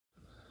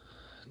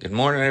Good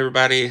morning,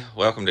 everybody.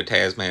 Welcome to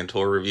Tazman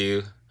Toy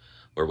Review,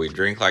 where we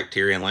drink like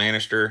Tyrion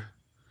Lannister,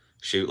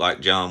 shoot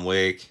like John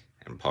Wick,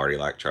 and party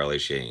like Charlie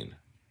Sheen.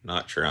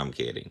 Not sure I'm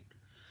kidding.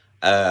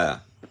 I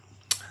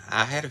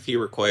had a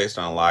few requests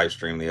on a live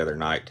stream the other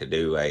night to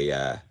do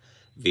a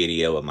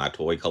video of my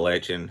toy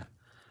collection.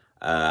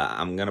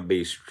 I'm going to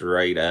be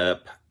straight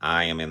up.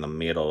 I am in the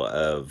middle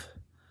of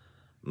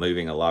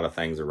moving a lot of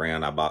things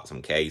around. I bought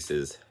some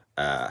cases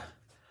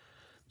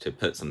to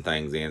put some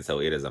things in,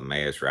 so it is a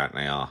mess right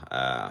now.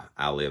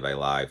 I live a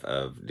life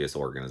of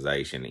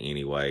disorganization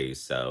anyway,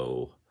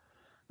 so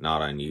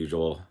not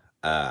unusual.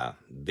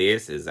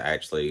 This is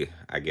actually,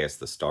 I guess,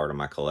 the start of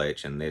my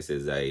collection. This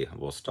is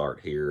we'll start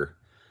here.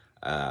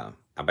 I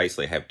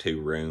basically have two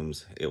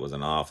rooms. It was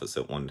an office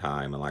at one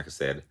time, and like I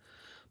said,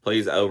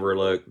 please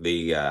overlook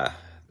the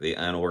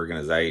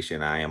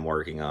unorganization. I am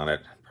working on it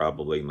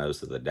probably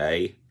most of the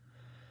day.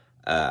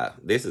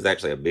 This is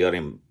actually a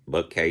built-in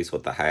bookcase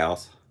with the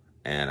house.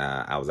 And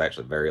I was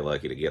actually very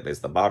lucky to get this.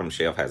 The bottom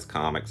shelf has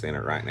comics in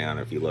it right now. And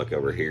if you look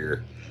over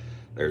here,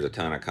 there's a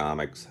ton of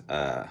comics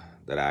that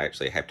I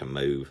actually have to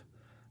move.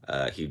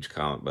 Huge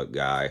comic book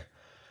guy.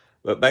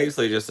 But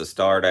basically, just to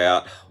start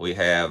out, we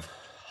have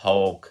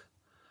Hulk.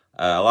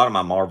 A lot of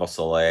my Marvel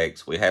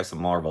Selects. We have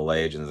some Marvel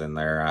Legends in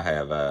there. I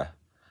have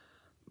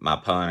my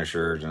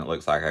Punishers, and it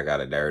looks like I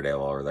got a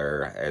Daredevil over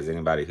there. As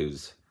anybody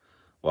who's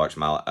watched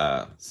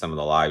my some of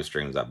the live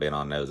streams I've been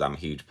on knows, I'm a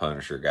huge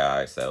Punisher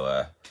guy.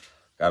 So,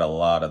 got a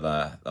lot of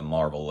the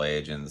Marvel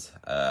Legends.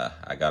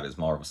 I got his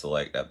Marvel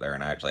Select up there,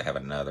 and I actually have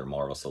another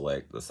Marvel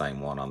Select, the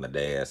same one on the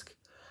desk.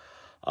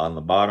 On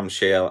the bottom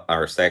shelf,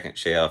 or second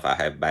shelf, I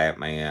have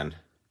Batman.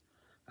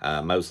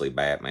 Mostly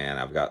Batman.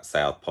 I've got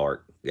South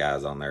Park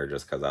guys on there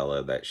just because I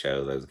love that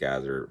show. Those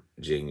guys are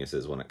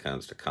geniuses when it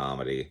comes to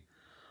comedy.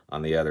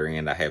 On the other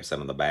end, I have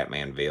some of the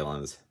Batman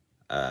villains.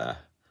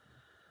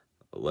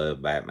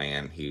 Love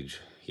Batman. Huge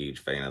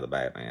fan of the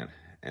Batman.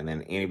 And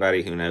then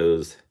anybody who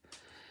knows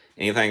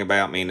anything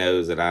about me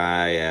knows that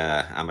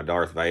I'm a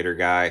Darth Vader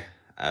guy.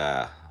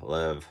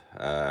 Love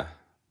the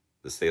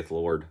Sith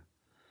Lord.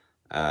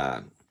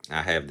 I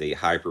have the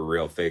Hyper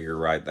Real figure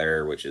right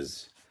there, which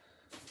is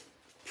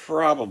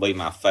probably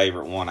my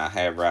favorite one I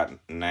have right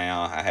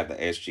now. I have the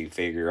SG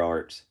Figure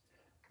Arts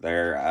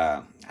there.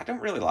 I don't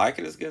really like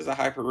it as good as the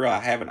Hyper Real. I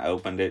haven't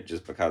opened it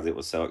just because it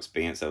was so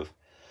expensive.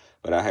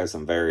 But I have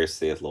some various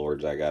Sith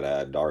Lords. I got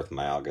a Darth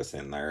Malgus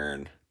in there,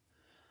 and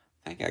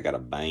I think I got a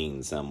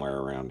Bane somewhere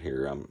around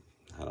here.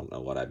 I don't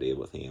know what I did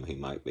with him.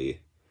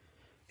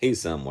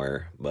 He's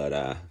somewhere, but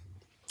I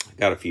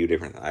got a few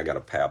different. I got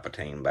a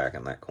Palpatine back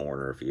in that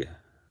corner, if you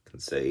can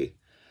see.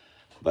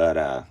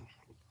 But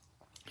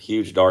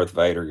huge Darth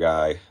Vader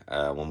guy.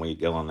 When we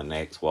go on the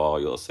next wall,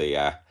 you'll see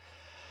I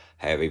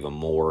have even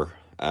more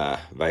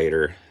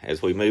Vader.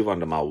 As we move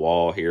onto my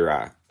wall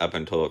here, up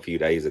until a few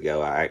days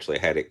ago, I actually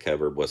had it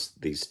covered with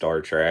these Star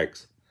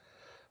Treks,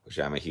 which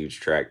I'm a huge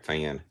Trek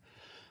fan.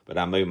 But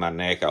I moved my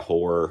NECA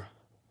horror,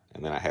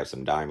 and then I have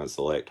some Diamond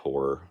Select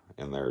horror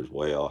in there as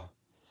well.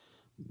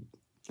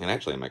 And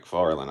actually,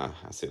 McFarlane,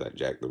 I see that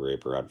Jack the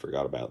Ripper. I'd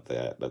forgot about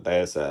that. But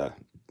that's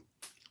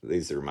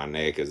these are my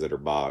NECAs that are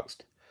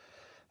boxed.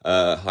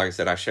 Like I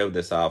said, I showed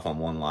this off on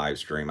one live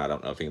stream. I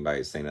don't know if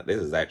anybody's seen it.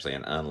 This is actually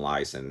an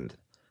unlicensed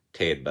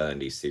Ted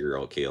Bundy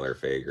serial killer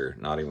figure.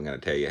 Not even going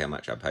to tell you how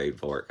much I paid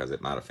for it because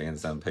it might offend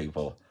some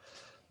people.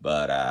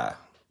 But I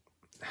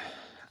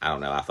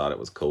don't know. I thought it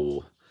was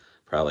cool.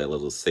 Probably a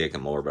little sick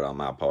and morbid on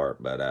my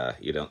part,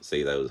 but you don't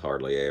see those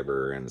hardly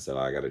ever, and so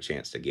I got a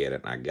chance to get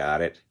it, and I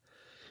got it.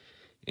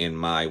 In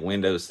my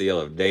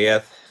windowsill of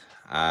death,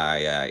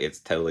 it's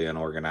totally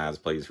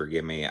unorganized. Please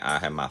forgive me. I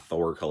have my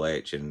Thor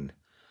collection.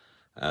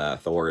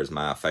 Thor is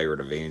my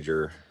favorite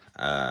Avenger,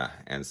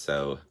 and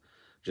so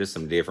just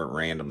some different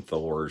random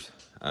Thors.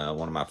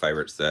 One of my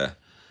favorites, the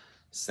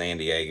San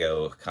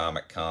Diego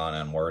Comic-Con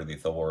Unworthy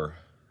Thor,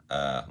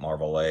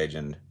 Marvel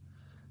Legend.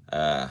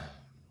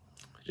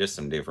 Just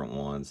some different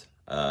ones.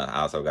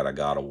 I also got a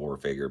God of War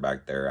figure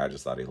back there. I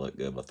just thought he looked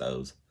good with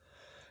those.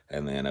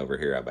 And then over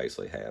here, I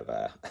basically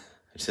have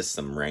just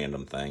some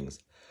random things.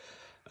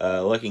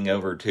 Looking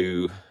over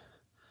to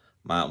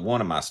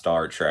one of my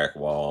Star Trek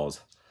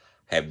walls,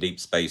 have Deep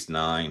Space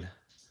Nine.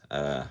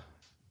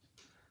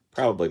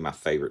 Probably my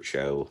favorite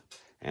show.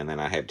 And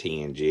then I have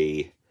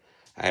TNG.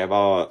 I have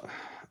all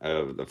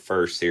of the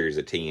first series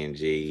of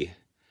TNG,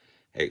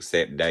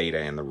 except Data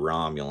and the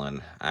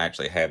Romulan. I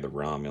actually had the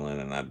Romulan,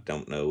 and I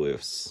don't know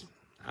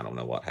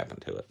what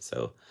happened to it.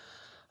 So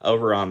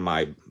over on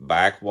my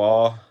back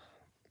wall,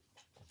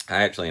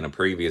 I actually, in a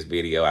previous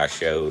video, I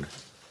showed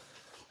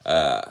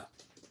my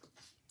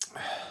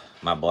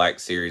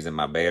Black Series in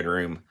my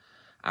bedroom.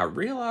 I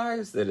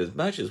realized that as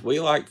much as we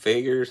like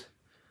figures,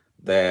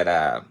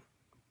 that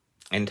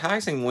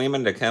enticing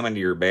women to come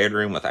into your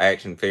bedroom with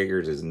action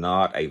figures is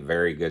not a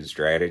very good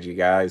strategy,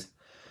 guys.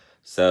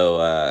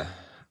 So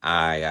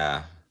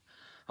I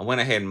went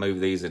ahead and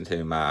moved these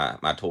into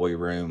my toy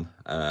room,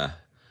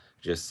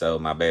 just so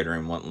my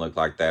bedroom wouldn't look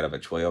like that of a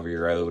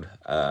 12-year-old.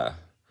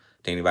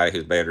 To anybody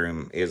whose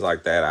bedroom is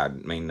like that, I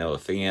mean no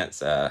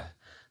offense.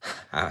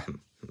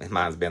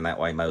 Mine's been that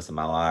way most of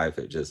my life.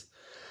 It just,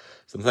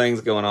 some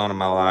things going on in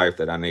my life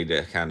that I need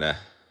to kind of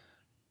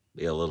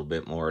be a little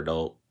bit more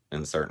adult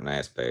in certain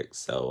aspects.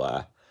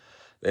 So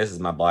this is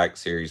my Black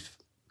Series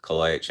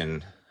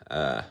collection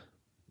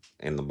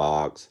in the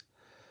box.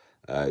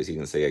 As you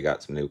can see, I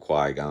got some new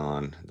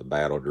Qui-Gon, the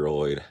Battle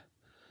Droid.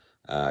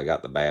 I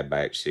got the Bad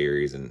Batch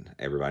series, and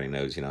everybody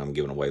knows, you know, I'm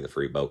giving away the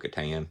free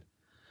Bo-Katan.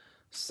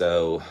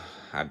 So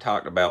I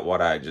talked about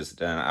what I just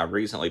done. I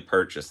recently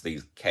purchased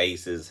these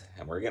cases,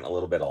 and we're getting a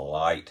little bit of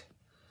light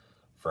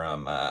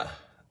from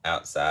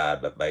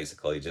outside, but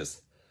basically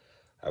just,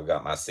 I've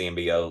got my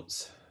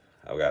symbiotes,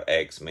 I've got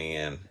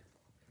X-Men,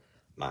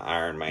 my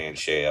Iron Man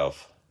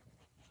shelf.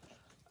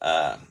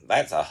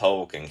 That's a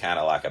Hulk and kind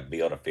of like a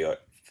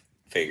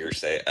Build-A-Figure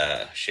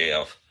set,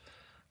 shelf.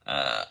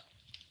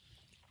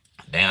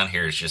 Down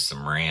here is just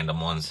some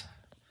random ones.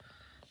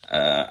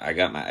 I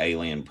got my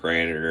Alien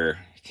Predator.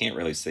 You can't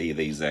really see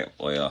these that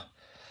well.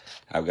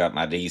 I've got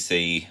my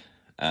DC,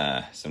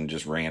 some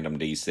just random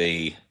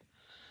DC.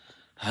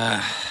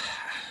 I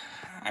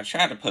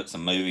tried to put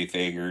some movie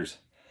figures,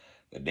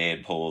 the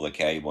Deadpool, the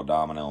Cable,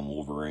 Domino, and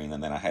Wolverine,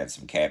 and then I had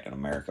some Captain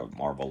America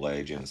Marvel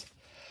Legends.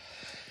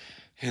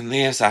 In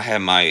this, I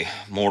have my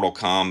Mortal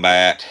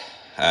Kombat,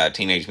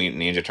 Teenage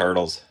Mutant Ninja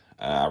Turtles.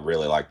 I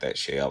really like that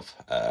shelf.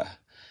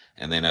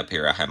 And then up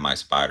here, I have my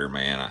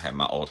Spider-Man. I have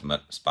my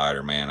Ultimate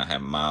Spider-Man. I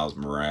have Miles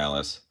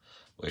Morales.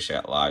 Wish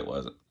that light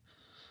wasn't.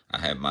 I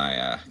have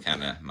my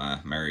my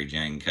Mary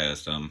Jane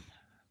custom,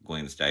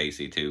 Gwen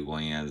Stacy, 2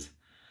 Gwens,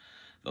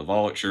 the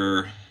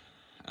Vulture,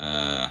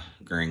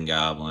 Green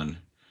Goblin,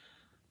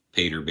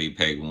 Peter B.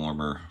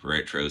 Pegwarmer,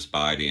 Retro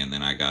Spidey, and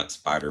then I got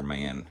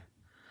Spider-Man.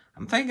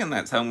 I'm thinking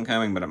that's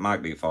Homecoming, but it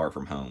might be Far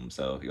From Home,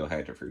 so you'll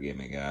have to forgive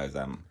me, guys.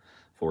 I'm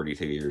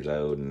 42 years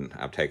old, and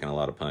I've taken a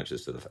lot of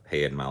punches to the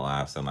head in my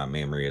life, so my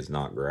memory is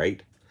not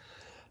great.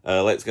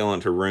 Let's go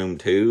into room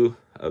 2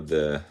 of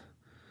the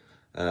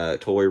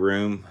toy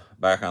room.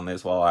 Back on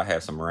this wall, I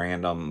have some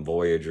random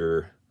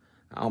Voyager.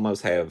 I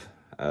almost have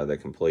the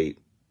complete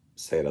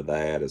set of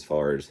that as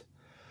far as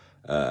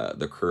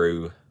the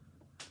crew.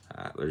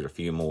 There's a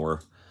few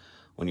more.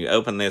 When you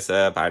open this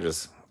up, I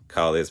just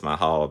call this my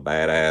Hall of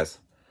Badass.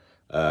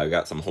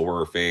 Got some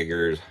horror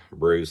figures,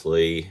 Bruce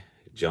Lee,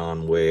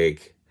 John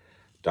Wick,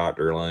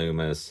 Dr.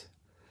 Loomis,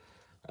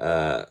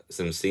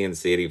 some Sin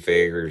City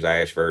figures,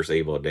 Ash vs.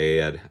 Evil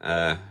Dead.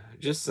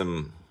 Just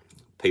some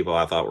people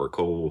I thought were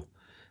cool.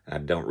 I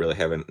don't really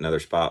have another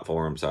spot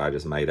for them, so I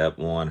just made up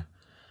one.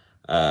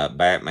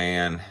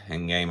 Batman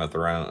and Game of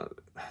Thrones.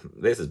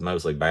 This is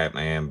mostly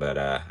Batman, but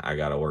I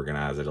got to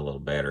organize it a little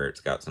better.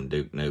 It's got some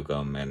Duke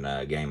Nukem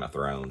and Game of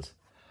Thrones.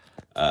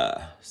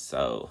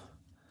 So,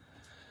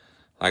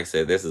 like I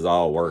said, this is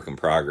all work in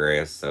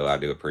progress, so I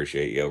do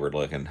appreciate you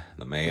overlooking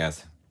the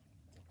mess.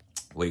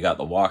 We got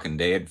the Walking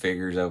Dead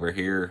figures over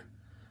here.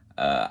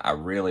 I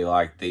really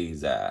like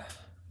these Skybound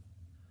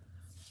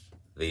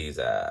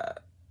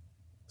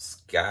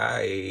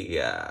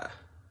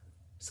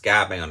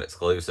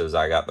exclusives.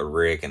 I got the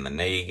Rick and the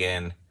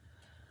Negan,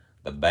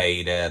 the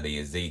Beta, the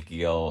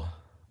Ezekiel,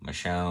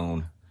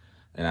 Michonne,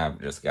 and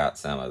I've just got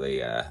some of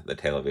the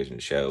television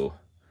show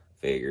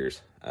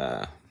figures.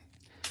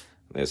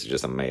 This is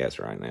just a mess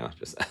right now,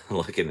 just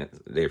looking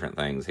at different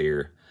things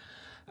here.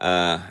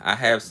 I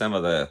have some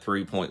of the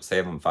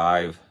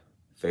 3.75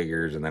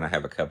 figures, and then I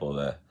have a couple of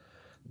the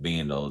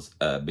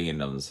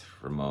Bendoms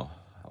from a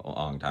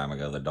long time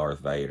ago, the Darth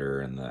Vader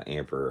and the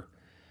Emperor.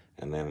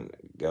 And then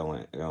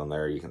going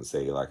there, you can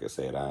see, like I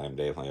said, I am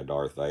definitely a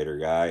Darth Vader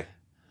guy.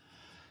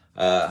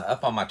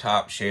 Up on my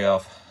top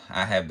shelf,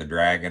 I have the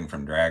Dragon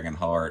from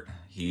Dragonheart.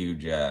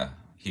 Huge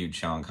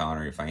Sean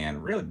Connery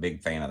fan. Really big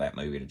fan of that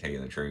movie, to tell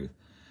you the truth.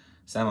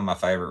 Some of my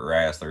favorite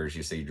wrestlers,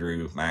 you see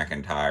Drew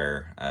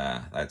McIntyre,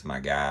 that's my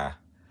guy.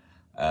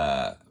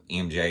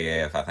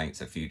 MJF, I think it's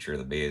the future of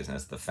the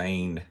business. The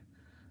Fiend,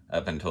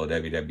 up until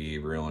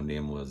WWE ruined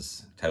him,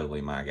 was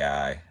totally my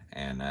guy.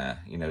 And,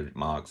 you know,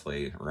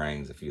 Moxley,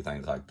 Reigns, a few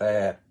things like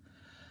that.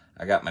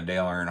 I got my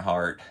Dale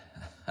Earnhardt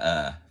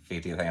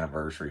 50th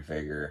anniversary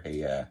figure.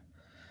 He,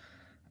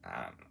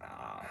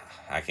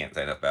 I can't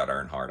say enough about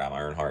Earnhardt. I'm an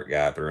Earnhardt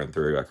guy through and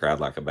through. I cried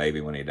like a baby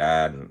when he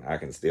died, and I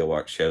can still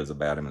watch shows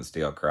about him and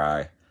still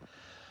cry.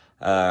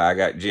 I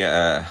got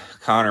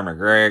Conor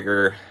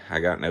McGregor. I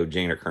got no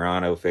Gina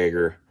Carano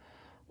figure.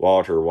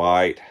 Walter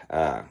White,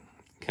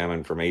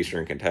 coming from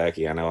Eastern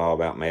Kentucky. I know all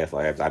about meth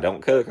labs. I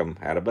don't cook them.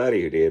 I had a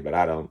buddy who did, but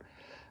I don't.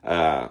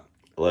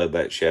 Love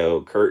that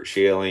show. Kurt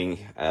Schilling,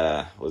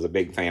 was a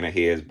big fan of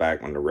his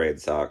back when the Red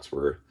Sox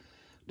were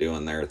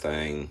doing their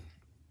thing.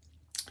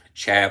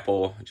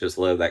 Chapel, just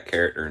love that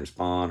character in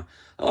Spawn.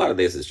 A lot of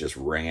this is just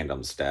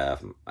random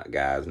stuff,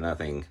 guys.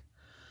 Nothing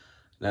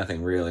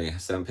really.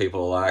 Some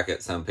people like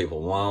it, some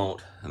people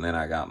won't. And then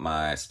I got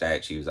my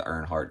statues of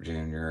Earnhardt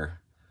Jr.,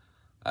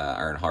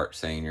 Earnhardt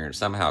Sr., and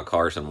somehow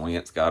Carson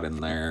Wentz got in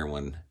there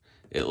when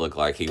it looked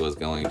like he was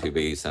going to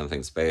be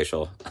something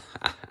special.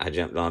 I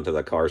jumped onto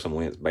the Carson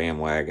Wentz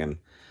bandwagon,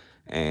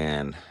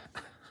 and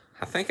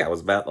I think I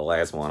was about the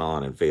last one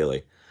on in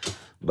Philly.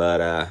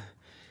 But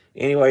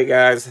Anyway,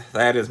 guys,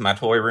 that is my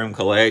toy room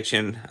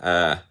collection.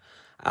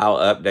 I'll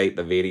update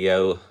the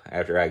video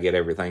after I get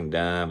everything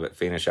done, but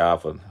finish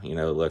off with, you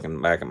know,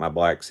 looking back at my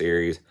Black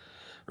Series.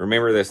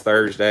 Remember this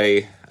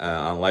Thursday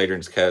on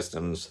Ladron's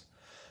Customs,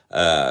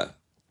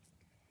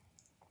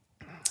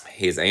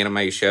 his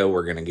anime show,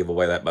 we're going to give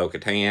away that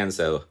Bo-Katan.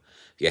 So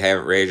if you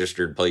haven't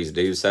registered, please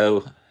do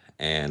so.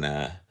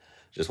 And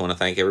just want to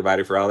thank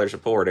everybody for all their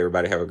support.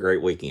 Everybody have a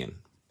great weekend.